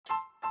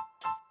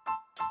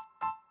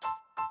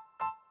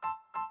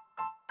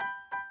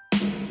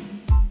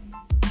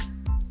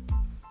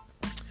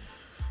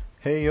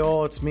Hey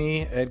y'all, it's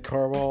me, Ed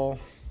Carwall,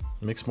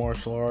 mixed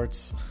martial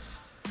arts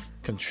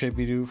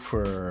contributor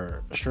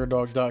for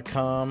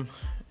SureDog.com,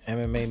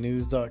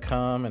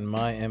 MMAnews.com, and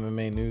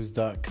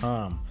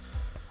MyMMAnews.com.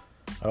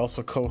 I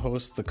also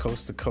co-host the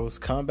Coast to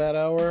Coast Combat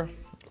Hour,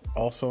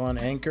 also on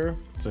Anchor.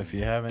 So if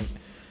you haven't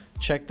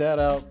checked that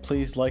out,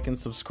 please like and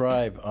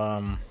subscribe.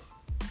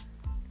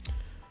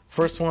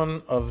 First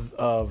one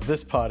of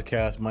this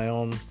podcast, my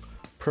own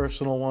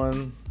personal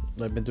one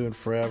that I've been doing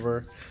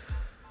forever.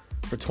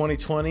 For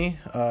 2020,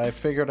 I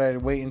figured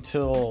I'd wait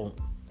until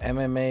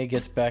MMA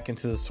gets back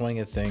into the swing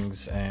of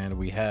things, and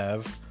we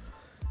have.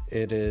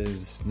 It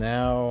is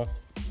now,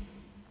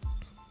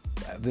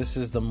 this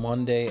is the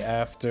Monday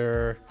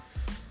after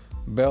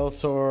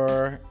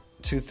Bellator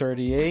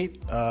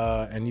 238,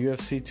 and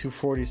UFC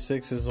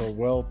 246 is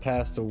well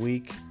past a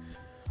week,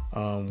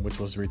 which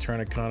was the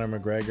return of Conor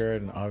McGregor,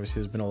 and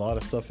obviously there's been a lot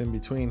of stuff in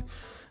between.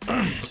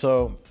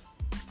 So,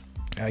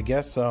 I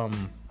guess,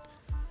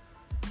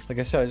 like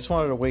I said, I just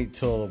wanted to wait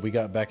till we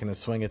got back in the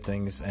swing of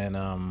things, and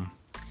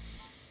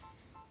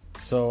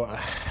so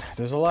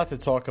there's a lot to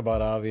talk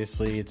about.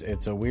 Obviously,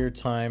 it's a weird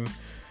time.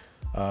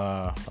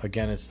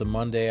 Again, it's the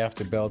Monday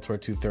after Bellator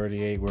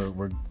 238.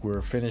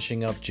 We're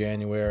finishing up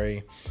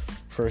January.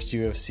 First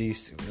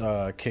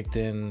UFC kicked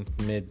in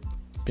mid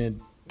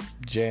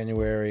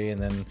January, and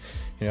then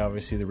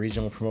obviously the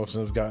regional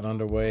promotions have gotten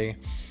underway.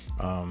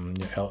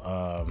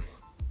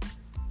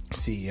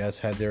 CES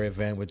had their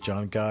event with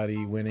John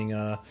Gotti winning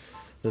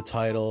the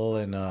title,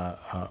 and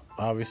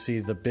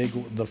obviously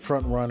the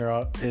front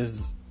runner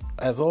is,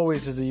 as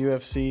always, is the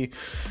UFC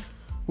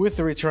with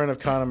the return of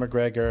Conor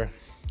McGregor.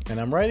 And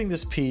I'm writing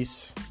this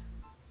piece,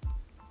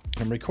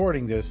 I'm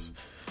recording this.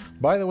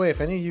 By the way, if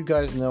any of you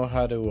guys know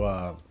how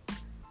to,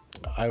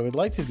 I would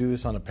like to do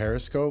this on a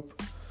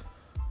Periscope.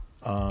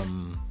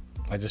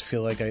 I just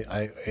feel like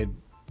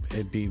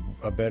it'd be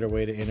a better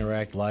way to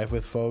interact live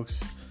with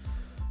folks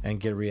and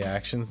get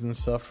reactions and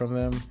stuff from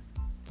them.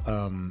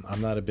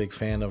 I'm not a big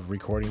fan of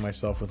recording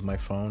myself with my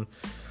phone,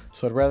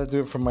 so I'd rather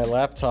do it from my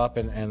laptop.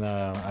 And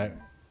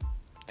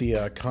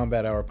the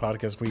Combat Hour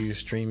podcast, we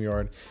use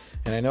StreamYard,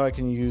 and I know I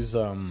can use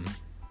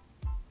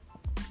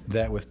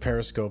that with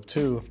Periscope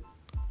too.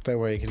 That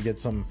way I can get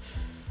some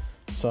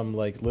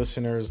like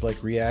listeners,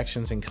 like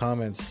reactions and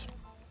comments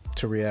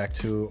to react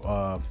to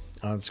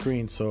on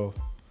screen. So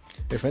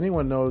if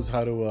anyone knows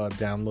how to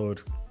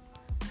download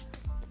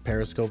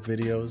Periscope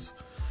videos,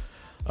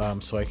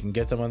 so I can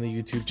get them on the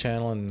YouTube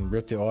channel and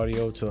rip the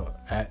audio to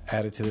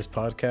add it to this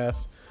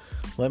podcast,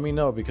 let me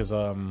know, because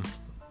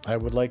I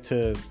would like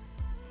to,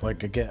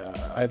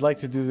 I'd like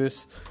to do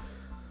this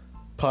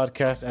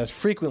podcast as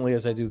frequently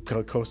as I do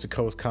Coast to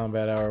Coast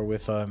Combat Hour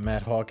with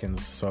Matt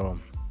Hawkins. So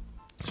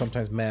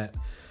sometimes Matt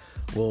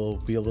will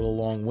be a little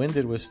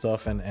long-winded with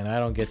stuff, and I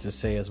don't get to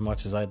say as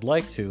much as I'd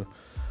like to.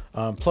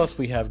 Plus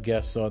we have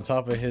guests, so on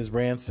top of his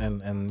rants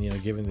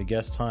and giving the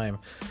guest time,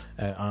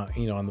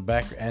 on the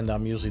back end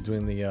I'm usually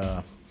doing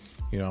the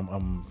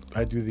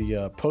I do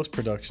the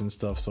post-production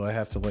stuff, so I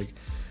have to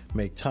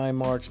make time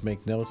marks,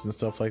 make notes and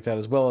stuff like that,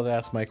 as well as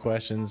ask my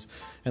questions.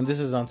 And this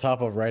is on top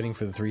of writing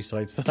for the 3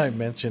 sites that I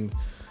mentioned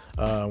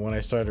when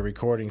I started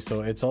recording.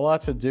 So it's a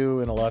lot to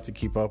do and a lot to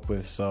keep up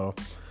with. So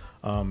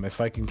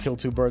if I can kill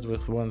 2 birds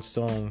with 1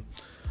 stone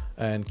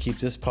and keep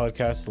this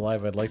podcast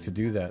alive, I'd like to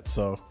do that.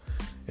 So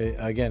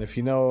again, if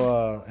you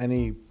know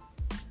any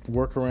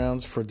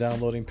workarounds for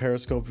downloading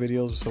Periscope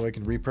videos so I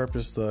can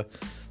repurpose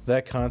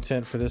that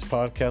content for this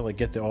podcast, like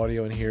get the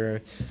audio in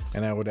here,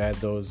 and I would add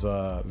those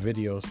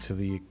videos to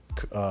the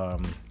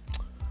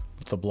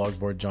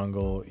Blogboard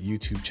Jungle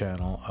YouTube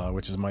channel,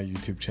 which is my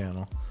YouTube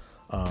channel.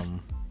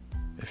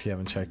 If you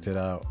haven't checked it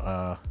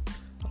out,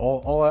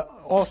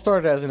 all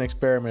started as an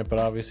experiment, but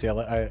obviously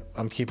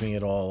I'm keeping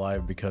it all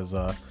alive because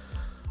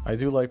I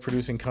do like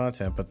producing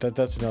content, but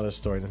that's another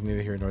story. That's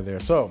neither here nor there.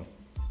 So,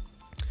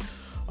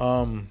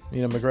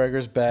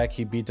 McGregor's back.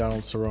 He beat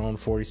Donald Cerrone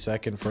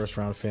 42nd, first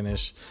round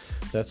finish.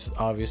 That's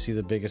obviously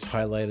the biggest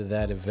highlight of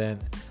that event.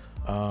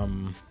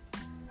 And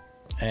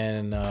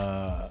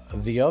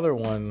the other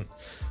one,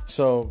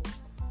 so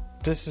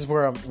this is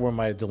where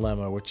my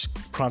dilemma, which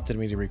prompted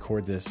me to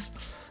record this.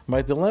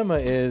 My dilemma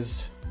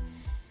is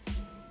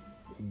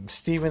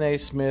Stephen A.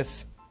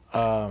 Smith.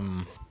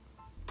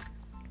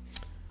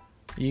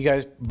 You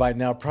guys by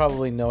now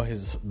probably know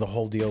the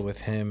whole deal with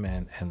him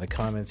and the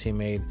comments he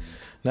made,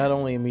 not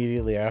only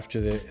immediately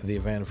after the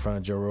event in front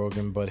of Joe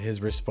Rogan, but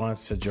his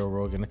response to Joe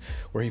Rogan,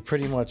 where he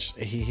pretty much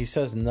he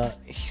says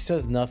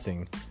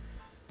nothing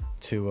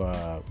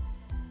to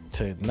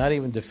not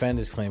even defend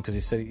his claim, because he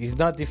said he's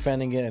not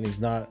defending it and he's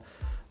not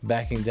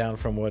backing down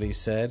from what he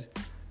said.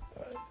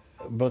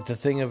 But the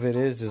thing of it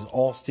is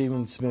all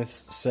Stephen Smith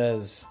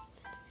says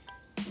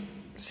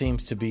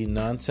seems to be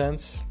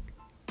nonsense.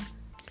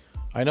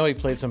 I know he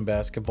played some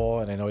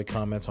basketball, and I know he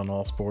comments on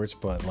all sports,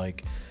 but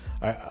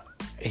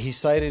he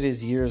cited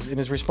his years in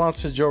his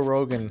response to Joe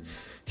Rogan.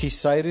 He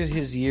cited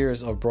his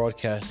years of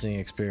broadcasting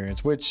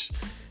experience, which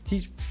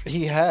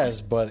he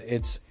has, but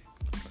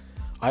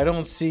I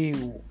don't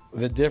see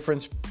the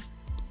difference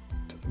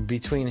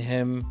between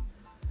him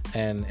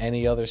and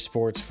any other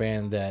sports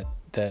fan that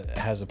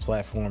has a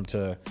platform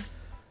to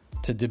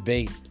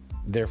debate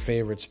their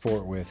favorite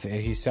sport with.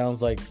 He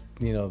sounds like,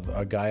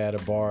 a guy at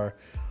a bar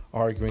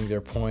arguing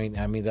their point.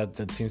 I mean,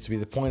 that seems to be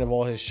the point of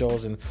all his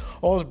shows, and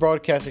all his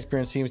broadcast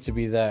experience seems to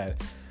be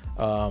that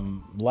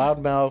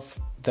loudmouth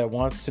that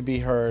wants to be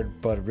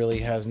heard but really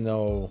has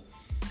no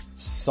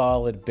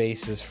solid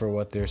basis for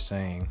what they're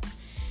saying.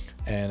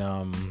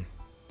 And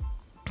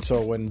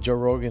so when Joe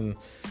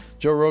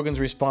Rogan's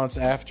response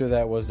after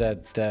that was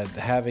that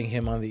having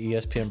him on the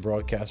ESPN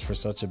broadcast for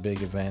such a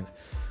big event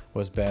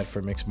was bad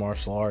for mixed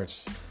martial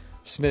arts,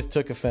 Smith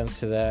took offense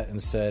to that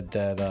and said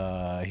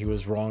that he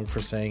was wrong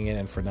for saying it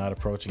and for not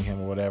approaching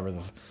him or whatever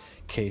the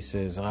case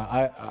is.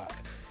 I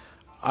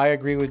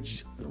agree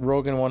with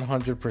Rogan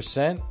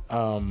 100%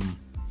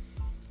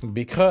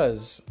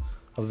 because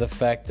of the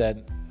fact that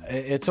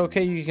it's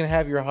okay, you can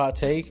have your hot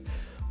take,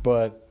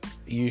 but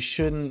you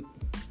shouldn't,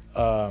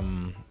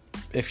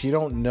 if you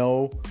don't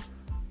know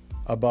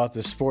about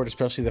the sport,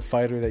 especially the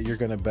fighter that you're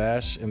going to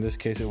bash, in this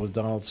case it was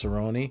Donald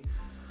Cerrone,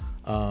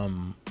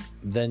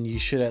 then you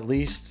should at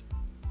least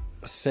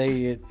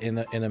say it in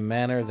a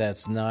manner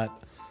that's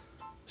not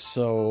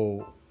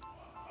so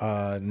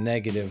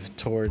negative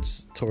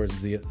towards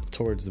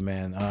the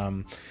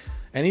man.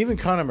 And even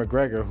Conor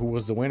McGregor, who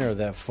was the winner of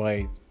that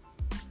fight,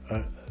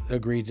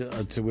 agreed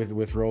to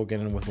with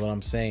Rogan and with what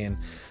I'm saying,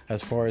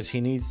 as far as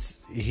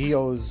he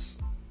owes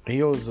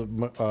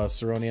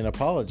Cerrone an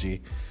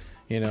apology,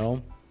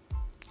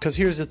 because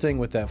here's the thing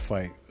with that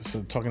fight.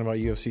 So talking about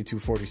UFC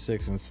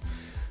 246,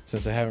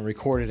 since I haven't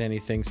recorded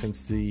anything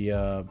since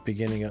the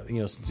beginning of,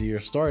 since the year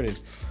started,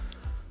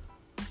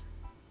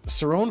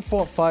 Cerrone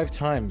fought 5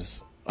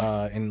 times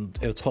in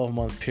a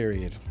 12-month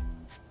period.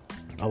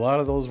 A lot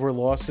of those were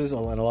losses,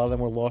 and a lot of them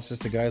were losses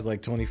to guys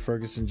like Tony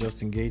Ferguson,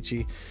 Justin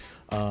Gaethje.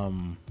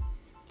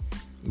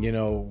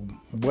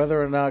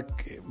 Whether or not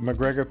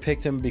McGregor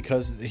picked him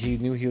because he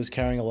knew he was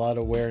carrying a lot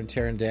of wear and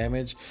tear and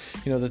damage.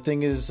 The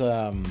thing is,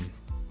 a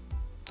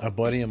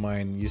buddy of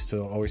mine used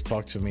to always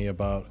talk to me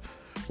about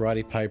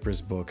Roddy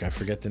Piper's book. I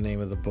forget the name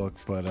of the book,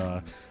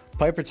 but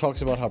Piper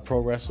talks about how pro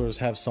wrestlers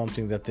have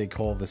something that they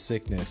call the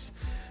sickness,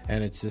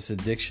 and it's this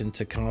addiction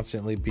to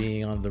constantly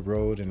being on the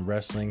road and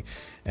wrestling.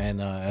 And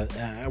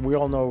we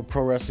all know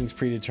pro wrestling's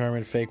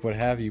predetermined, fake, what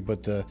have you,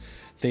 but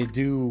they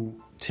do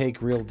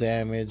take real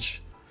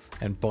damage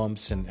and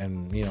bumps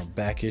and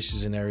back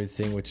issues and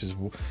everything, which is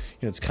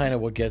it's kind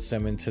of what gets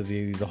them into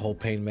the whole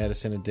pain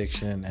medicine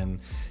addiction, and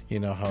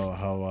how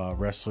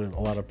a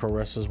lot of pro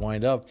wrestlers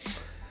wind up.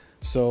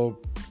 So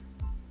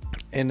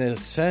in a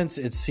sense,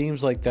 it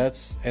seems like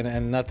that's,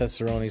 and not that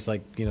Cerrone's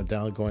like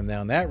going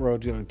down that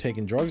road,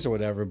 taking drugs or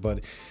whatever,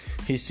 but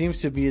he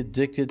seems to be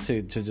addicted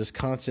to just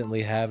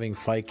constantly having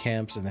fight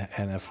camps and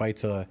a fight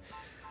to,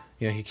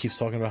 he keeps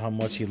talking about how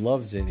much he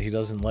loves it. He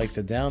doesn't like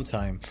the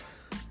downtime.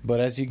 But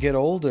as you get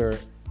older,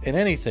 in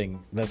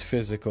anything that's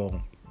physical,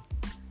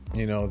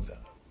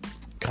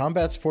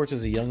 combat sports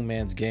is a young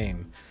man's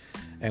game.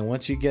 And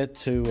once you get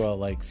to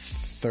like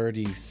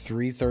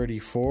 33,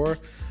 34,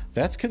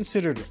 that's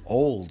considered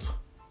old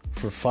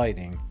for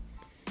fighting.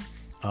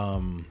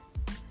 I'm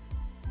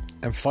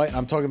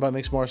talking about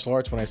mixed martial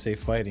arts when I say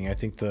fighting. I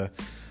think the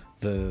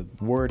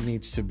word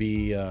needs to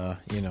be,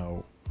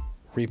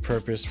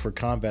 repurposed for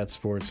combat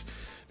sports,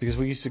 because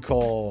we used to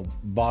call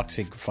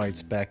boxing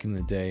fights back in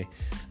the day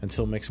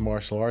until mixed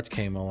martial arts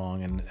came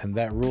along, and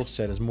that rule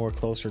set is more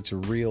closer to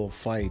real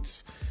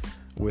fights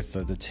with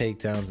the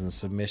takedowns and the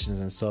submissions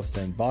and stuff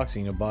than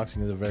boxing.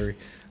 Boxing is a very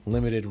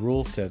limited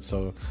rule set,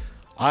 so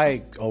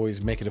I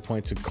always make it a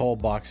point to call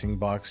boxing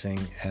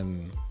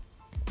and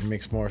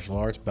mixed martial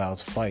arts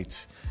bouts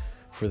fights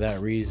for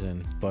that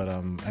reason. But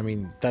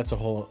that's a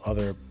whole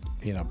other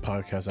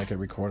podcast I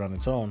could record on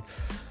its own.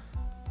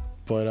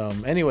 But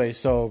anyway,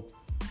 so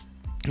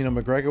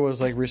McGregor was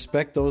like,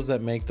 respect those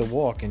that make the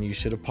walk, and you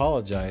should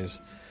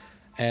apologize.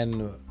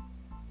 And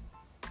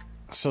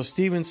so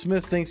Stephen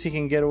Smith thinks he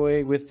can get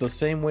away with the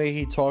same way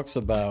he talks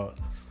about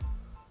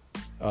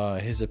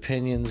his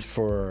opinions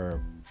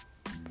for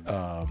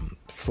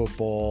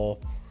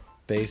football,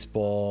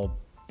 baseball,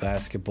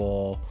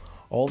 basketball,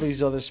 all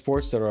these other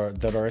sports that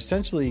are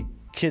essentially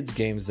kids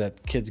games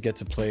that kids get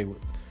to play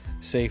with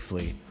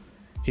safely.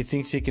 He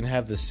thinks he can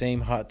have the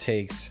same hot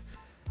takes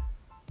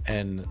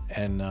and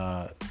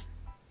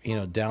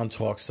down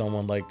talk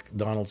someone like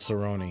Donald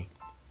Cerrone.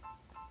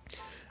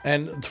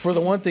 And for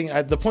the one thing,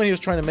 the point he was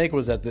trying to make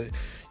was that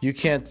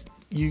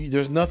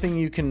there's nothing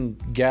you can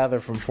gather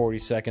from 40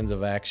 seconds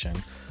of action.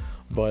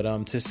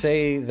 But to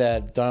say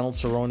that Donald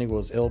Cerrone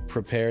was ill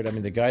prepared,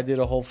 the guy did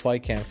a whole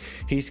fight camp.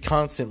 He's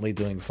constantly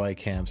doing fight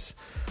camps.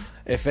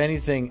 If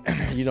anything,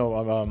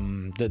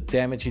 the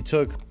damage he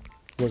took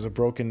was a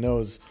broken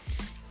nose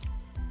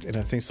and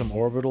I think some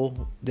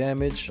orbital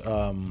damage.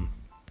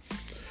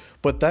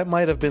 But that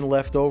might have been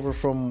left over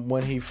from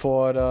when he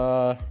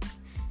fought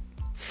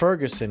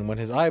Ferguson, when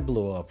his eye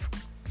blew up.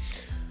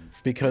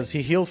 Because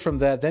he healed from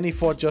that. Then he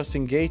fought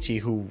Justin Gaethje,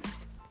 who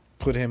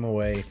put him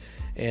away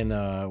in,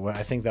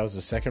 I think that was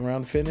the second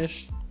round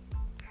finish.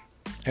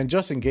 And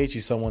Justin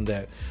Gaethje's someone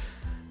that,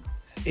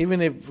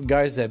 even if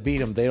guys that beat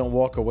him, they don't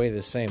walk away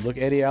the same. Look,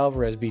 Eddie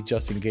Alvarez beat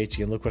Justin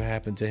Gaethje, and look what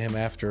happened to him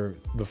after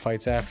the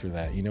fights after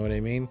that. You know what I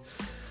mean?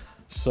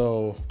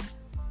 So,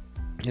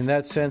 in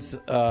that sense,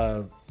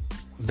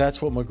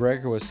 that's what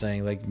McGregor was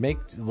saying.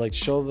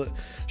 Show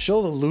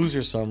the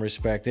loser some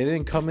respect. They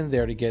didn't come in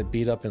there to get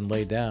beat up and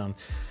lay down.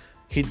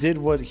 He did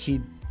what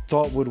he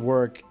thought would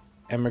work,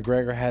 and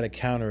McGregor had a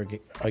counter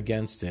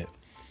against it.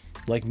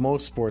 Like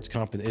most sports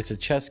competition, it's a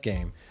chess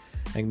game,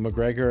 and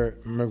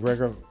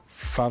McGregor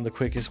found the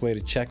quickest way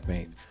to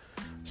checkmate.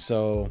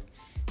 So,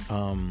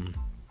 like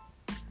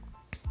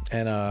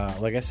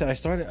I said,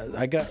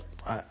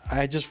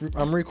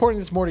 I'm recording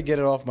this more to get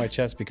it off my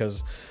chest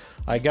because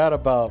I got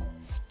about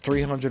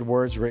 300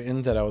 words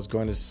written that I was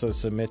going to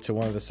submit to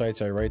one of the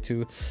sites I write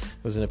to. It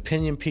was an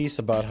opinion piece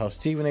about how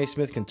Stephen A.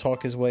 Smith can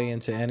talk his way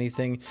into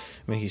anything.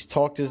 I mean, he's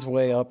talked his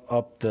way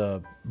up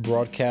the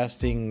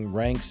broadcasting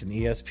ranks in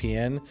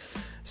ESPN.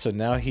 So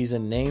now he's a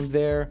name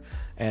there.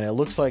 And it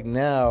looks like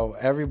now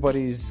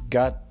everybody's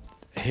got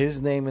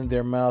his name in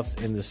their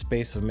mouth in the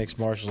space of mixed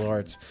martial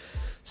arts.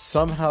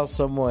 Somehow,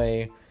 some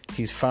way,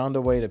 he's found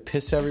a way to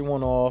piss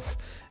everyone off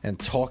and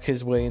talk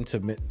his way into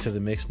the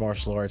mixed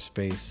martial arts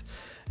space.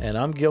 And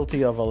I'm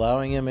guilty of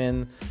allowing him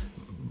in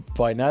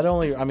by not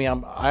only,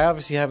 I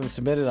obviously haven't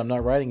submitted, I'm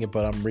not writing it,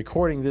 but I'm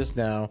recording this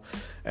now.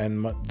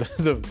 And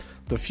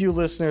the few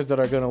listeners that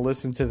are going to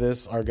listen to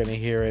this are going to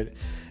hear it.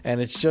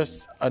 And it's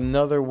just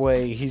another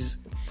way.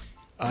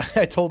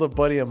 I told a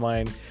buddy of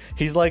mine,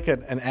 he's like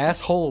an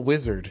asshole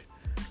wizard.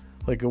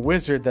 Like a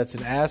wizard that's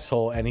an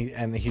asshole, and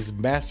he's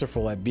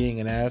masterful at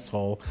being an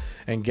asshole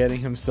and getting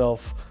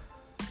himself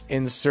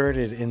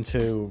inserted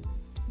into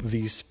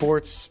these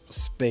sports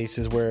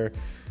spaces where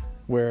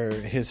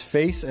his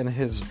face and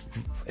his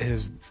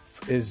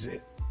is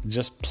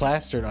just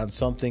plastered on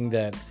something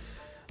that,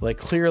 like,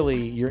 clearly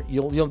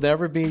you've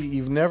never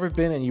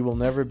been and you will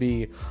never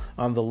be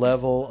on the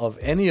level of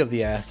any of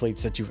the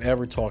athletes that you've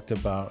ever talked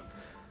about,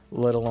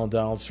 let alone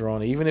Donald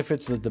Cerrone. Even if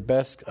it's the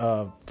best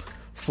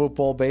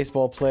football,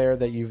 baseball player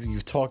that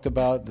you've talked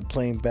about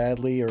playing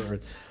badly, or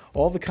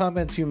all the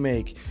comments you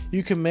make,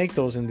 you can make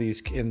those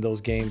in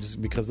those games,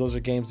 because those are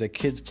games that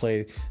kids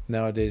play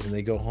nowadays, and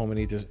they go home and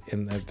eat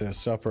their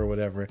supper or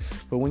whatever.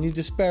 But when you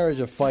disparage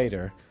a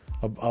fighter,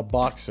 a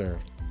boxer,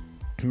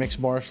 mixed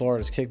martial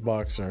artist,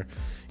 kickboxer,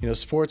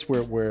 sports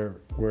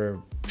where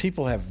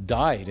people have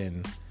died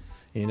in,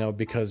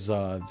 because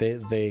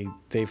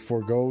they've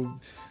foregone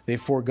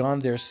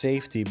their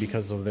safety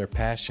because of their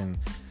passion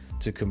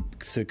to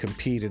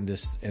compete in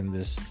this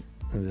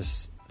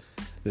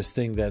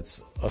thing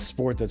that's a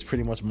sport that's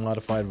pretty much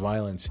modified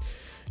violence.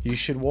 You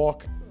should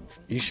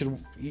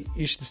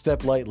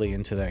step lightly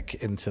into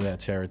that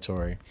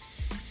territory,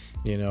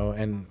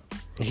 and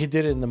he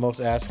did it in the most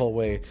asshole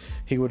way.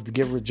 He would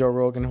give Joe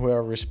Rogan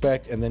whoever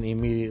respect and then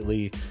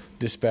immediately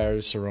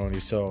disparage Cerrone.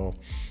 So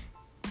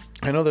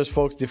I know there's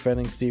folks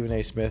defending Stephen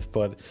A. Smith,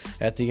 but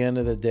at the end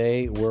of the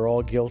day, we're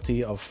all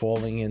guilty of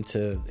falling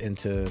into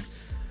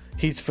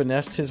he's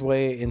finessed his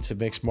way into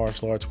mixed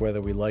martial arts, whether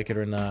we like it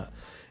or not.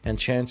 And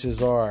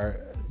chances are,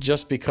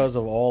 just because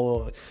of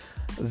all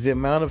the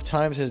amount of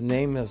times his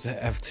name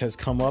has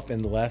come up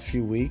in the last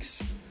few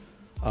weeks,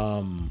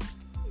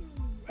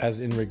 as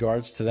in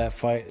regards to that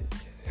fight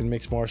in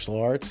mixed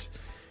martial arts,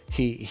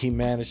 he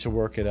managed to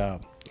work it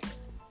out.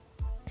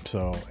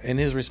 So in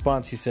his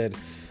response, he said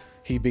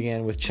he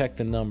began with "check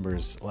the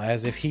numbers,"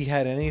 as if he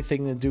had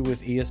anything to do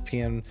with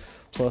ESPN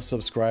Plus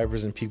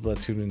subscribers and people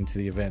that tune into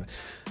the event.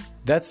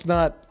 That's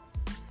not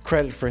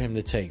credit for him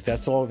to take.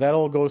 That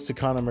all goes to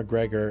Conor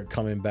McGregor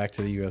coming back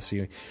to the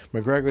UFC.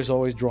 McGregor's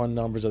always drawn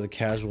numbers of the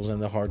casuals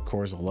and the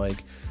hardcores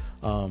alike.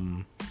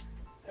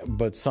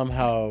 But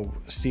somehow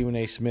Stephen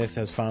A. Smith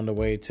has found a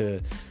way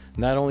to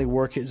not only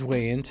work his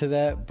way into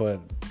that, but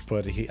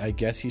I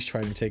guess he's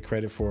trying to take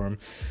credit for him.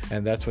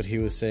 And that's what he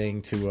was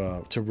saying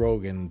to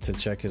Rogan, to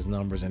check his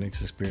numbers and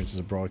his experience as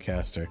a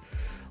broadcaster.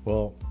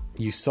 Well,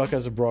 you suck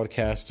as a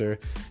broadcaster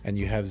and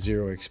you have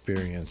zero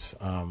experience.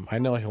 I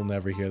know he'll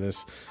never hear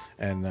this,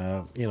 and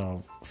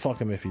fuck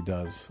him if he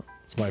does.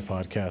 It's my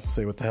podcast.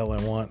 Say what the hell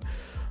I want.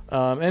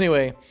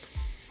 Anyway,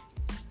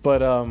 but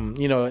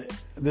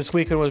this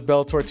weekend was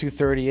Bellator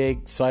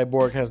 238.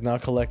 Cyborg has now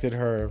collected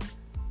her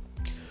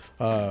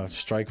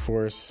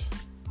Strikeforce.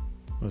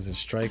 Was it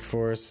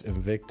Strikeforce,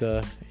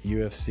 Invicta,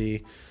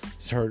 UFC?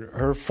 It's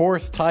her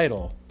fourth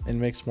title in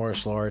mixed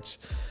martial arts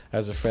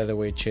as a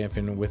featherweight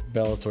champion with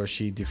Bellator.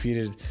 She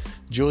defeated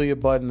Julia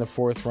Budd in the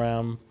fourth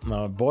round.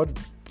 Budd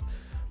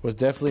was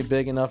definitely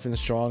big enough and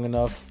strong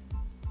enough.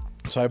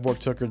 Cyborg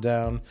took her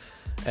down,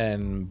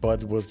 and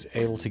Budd was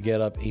able to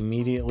get up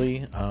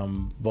immediately.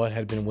 Budd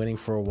had been winning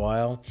for a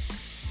while.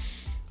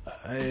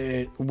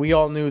 We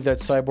all knew that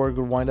Cyborg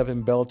would wind up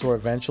in Bellator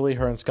eventually.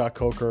 Her and Scott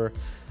Coker,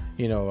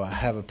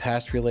 have a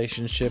past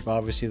relationship.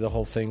 Obviously, the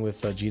whole thing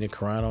with Gina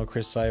Carano and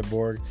Chris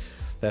Cyborg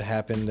that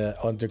happened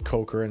under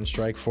Coker and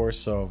Strikeforce.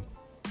 So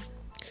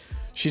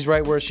she's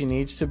right where she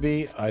needs to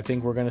be. I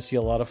think we're going to see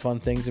a lot of fun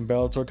things in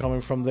Bellator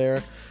coming from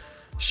there.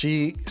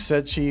 She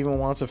said she even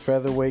wants a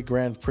featherweight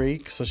Grand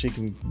Prix so she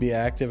can be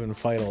active and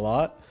fight a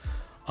lot.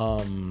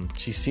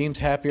 She seems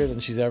happier than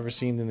she's ever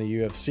seemed in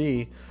the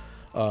UFC.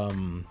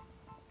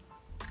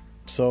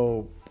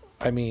 So,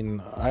 I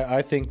mean,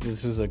 I think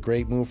this is a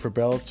great move for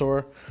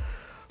Bellator.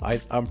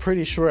 I'm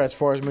pretty sure as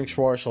far as mixed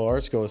martial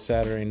arts goes,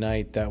 Saturday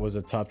night, that was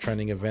a top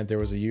trending event. There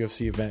was a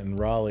UFC event in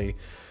Raleigh.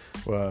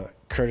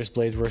 Curtis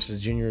Blades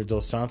versus Junior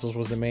Dos Santos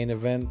was the main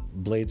event.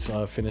 Blades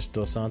finished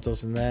Dos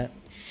Santos in that.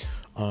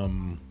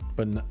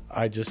 But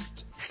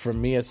for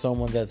me as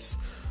someone that's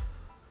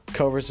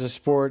covers the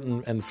sport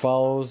and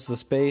follows the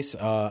space,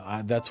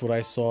 that's what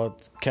I saw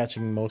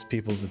catching most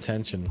people's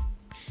attention.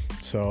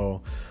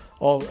 So,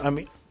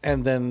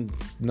 and then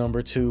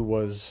number 2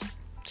 was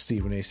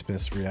Stephen A.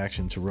 Smith's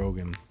reaction to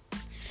Rogan.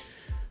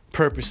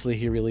 Purposely,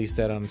 he released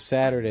that on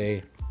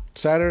Saturday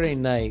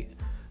night,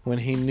 when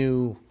he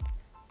knew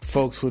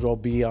folks would all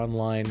be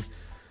online,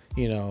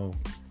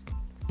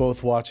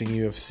 both watching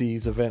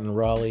UFC's event in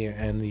Raleigh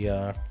and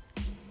the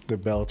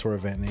Bellator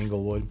event in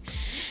Inglewood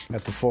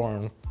at the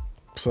Forum.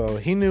 So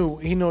he knew.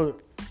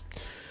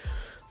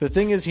 The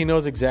thing is, he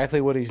knows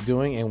exactly what he's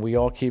doing, and we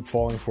all keep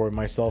falling for it,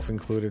 myself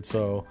included.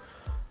 So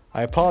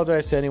I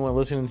apologize to anyone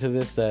listening to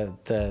this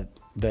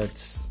that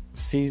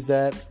sees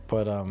that,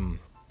 but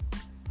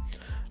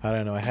I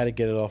don't know. I had to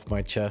get it off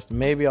my chest.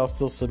 Maybe I'll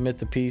still submit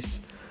the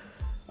piece.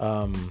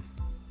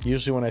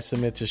 Usually when I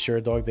submit to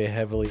SureDog, they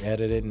heavily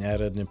edit it and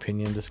add an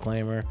opinion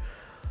disclaimer,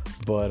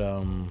 but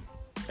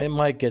it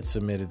might get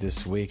submitted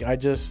this week. I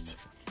just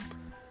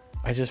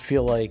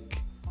feel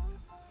like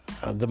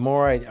the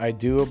more I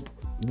do,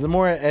 the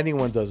more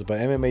anyone does about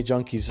MMA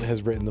Junkies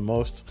has written the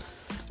most.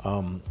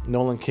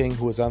 Nolan King,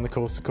 who was on the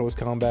Coast to Coast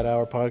Combat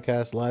Hour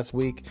podcast last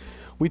week,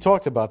 we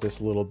talked about this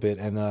a little bit,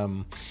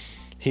 and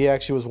he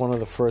actually was one of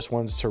the first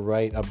ones to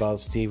write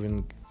about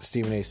Stephen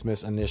A.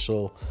 Smith's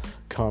initial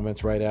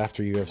comments right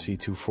after UFC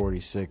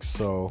 246.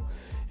 So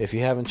if you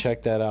haven't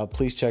checked that out,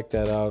 please check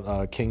that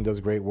out. King does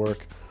great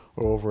work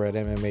over at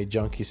MMA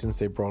Junkie since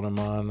they brought him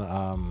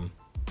on.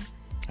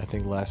 I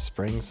think last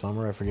spring,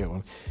 summer, I forget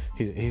when.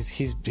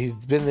 He's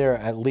been there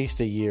at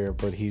least a year,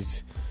 but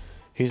he's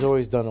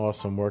always done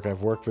awesome work.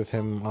 I've worked with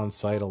him on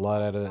site a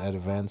lot at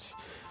events.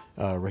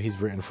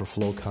 He's written for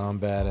Flow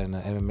Combat and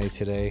MMA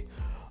Today,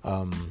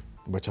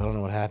 which I don't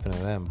know what happened to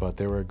them, but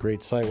they were a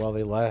great site while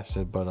they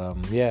lasted. But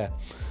yeah.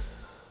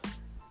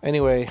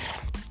 Anyway,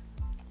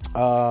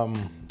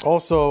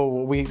 also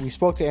we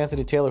spoke to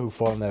Anthony Taylor, who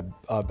fought on that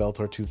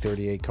Bellator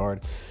 238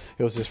 card.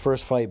 It was his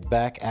first fight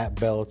back at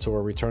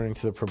Bellator, returning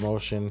to the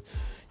promotion.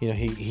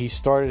 He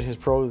started his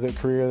pro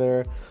career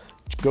there.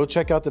 Go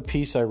check out the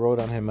piece I wrote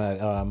on him at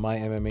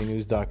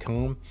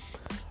mymmanews.com.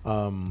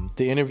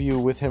 The interview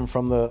with him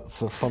from the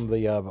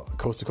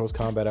Coast to Coast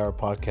Combat Hour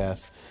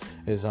podcast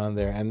is on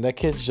there, and that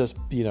kid's just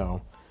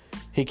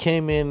he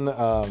came in.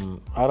 I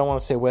don't want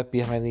to say wet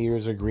behind the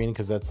ears or green,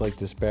 because that's like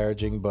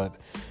disparaging, but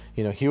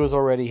he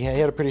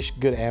had a pretty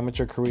good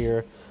amateur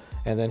career,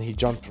 and then he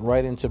jumped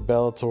right into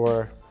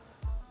Bellator.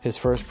 His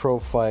first pro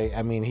fight,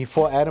 he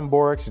fought Adam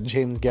Borix and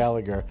James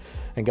Gallagher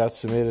and got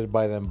submitted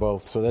by them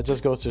both. So that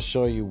just goes to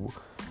show you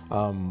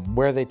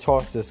where they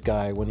tossed this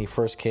guy when he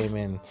first came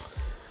in.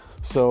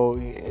 So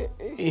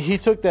he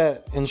took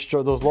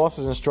those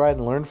losses in stride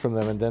and learned from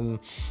them, and then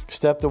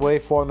stepped away,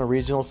 fought in the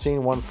regional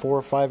scene, won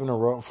 4 in a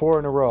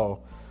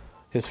row.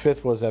 His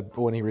 5th was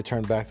when he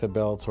returned back to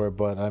Bellator.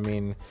 But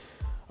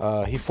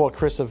he fought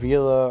Chris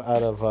Avila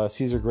out of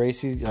Cesar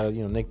Gracie's,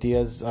 Nick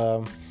Diaz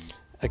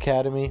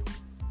academy.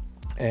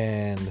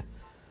 And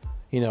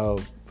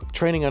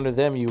training under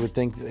them, you would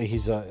think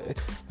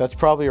that's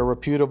probably a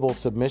reputable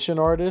submission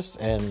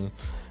artist. And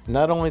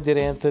not only did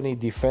Anthony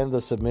defend the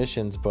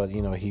submissions, but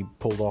he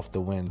pulled off the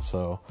win.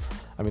 So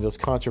it was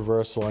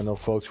controversial. I know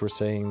folks were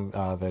saying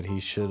that he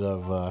should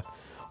have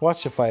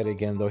watched the fight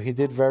again, though he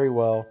did very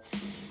well.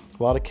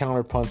 A lot of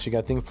counter punching.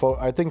 I think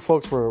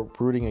folks were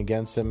rooting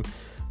against him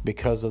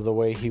because of the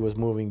way he was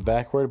moving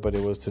backward, but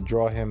it was to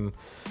draw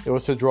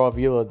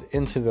Avila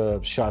into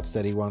the shots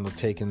that he wound up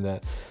taking,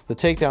 the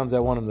takedowns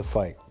that won him the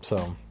fight.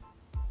 So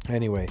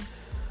anyway,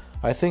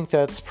 I think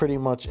that's pretty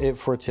much it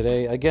for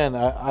today. Again,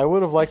 I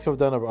would have liked to have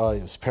done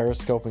a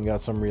Periscope and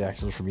got some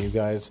reactions from you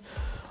guys.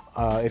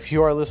 If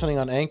you are listening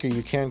on Anchor,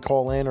 you can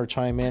call in or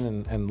chime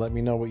in and let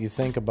me know what you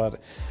think about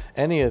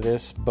any of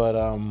this.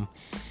 But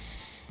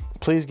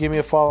please give me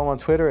a follow on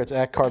Twitter. It's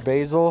at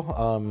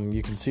Carbazel.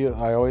 You can see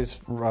I always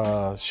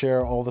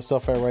share all the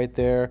stuff I write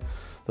there,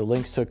 the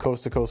links to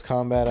Coast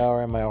Combat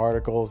Hour and my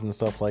articles and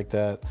stuff like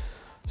that.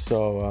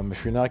 So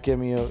if you're not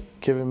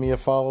giving me a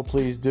follow,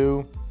 please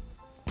do.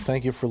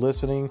 Thank you for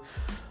listening.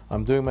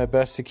 I'm doing my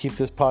best to keep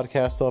this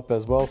podcast up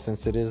as well,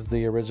 since it is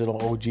the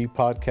original OG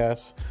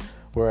podcast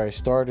where I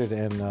started.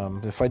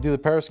 And if I do the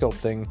Periscope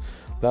thing,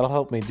 that'll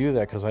help me do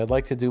that, because I'd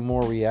like to do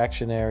more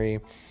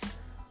reactionary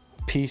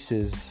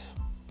pieces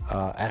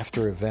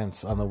after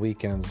events on the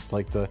weekends.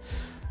 Like the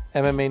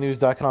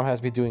MMAnews.com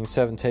has me doing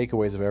 7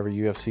 takeaways of every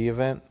UFC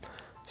event.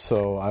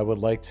 So I would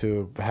like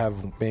to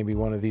have maybe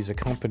one of these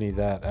accompany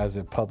that as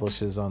it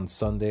publishes on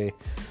Sunday.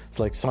 It's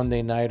like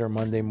Sunday night or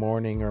Monday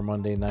morning or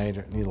Monday night,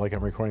 or, like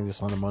I'm recording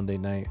this on a Monday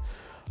night.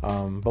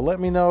 But let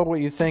me know what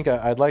you think.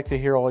 I'd like to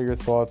hear all your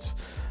thoughts.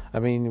 I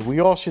mean,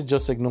 we all should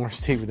just ignore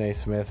Stephen A.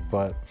 Smith,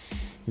 but,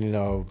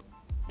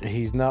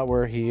 he's not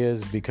where he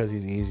is because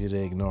he's easy to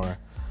ignore.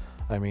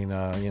 I mean,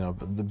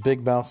 the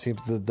big mouth seems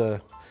the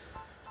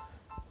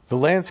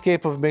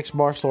landscape of mixed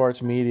martial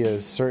arts media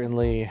is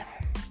certainly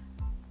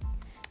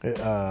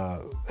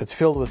it's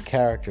filled with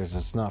characters.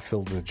 It's not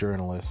filled with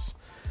journalists.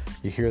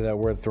 You hear that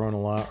word thrown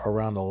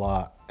around a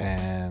lot,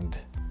 and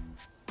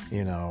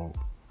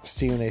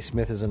Stephen A.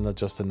 Smith isn't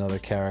just another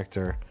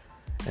character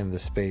in the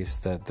space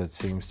that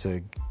seems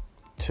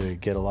to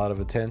get a lot of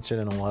attention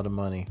and a lot of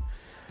money.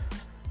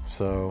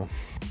 So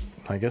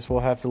I guess we'll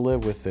have to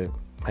live with it.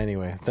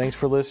 Anyway, thanks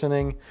for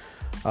listening.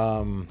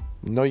 No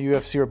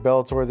UFC or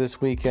Bellator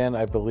this weekend.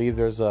 I believe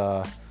there's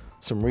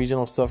some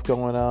regional stuff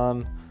going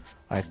on.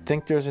 I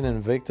think there's an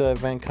Invicta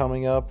event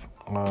coming up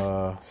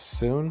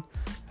soon.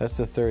 That's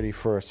the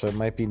 31st, so it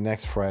might be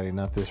next Friday,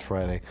 not this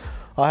Friday.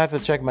 I'll have to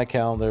check my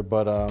calendar,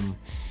 but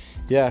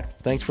yeah,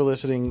 thanks for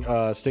listening.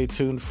 Stay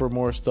tuned for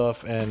more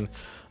stuff. And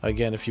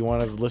again, if you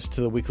want to listen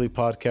to the weekly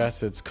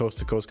podcast, it's Coast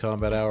to Coast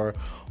Combat Hour,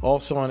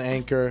 also on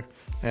Anchor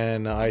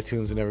and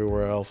iTunes and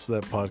everywhere else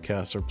that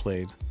podcasts are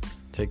played.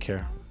 Take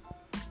care.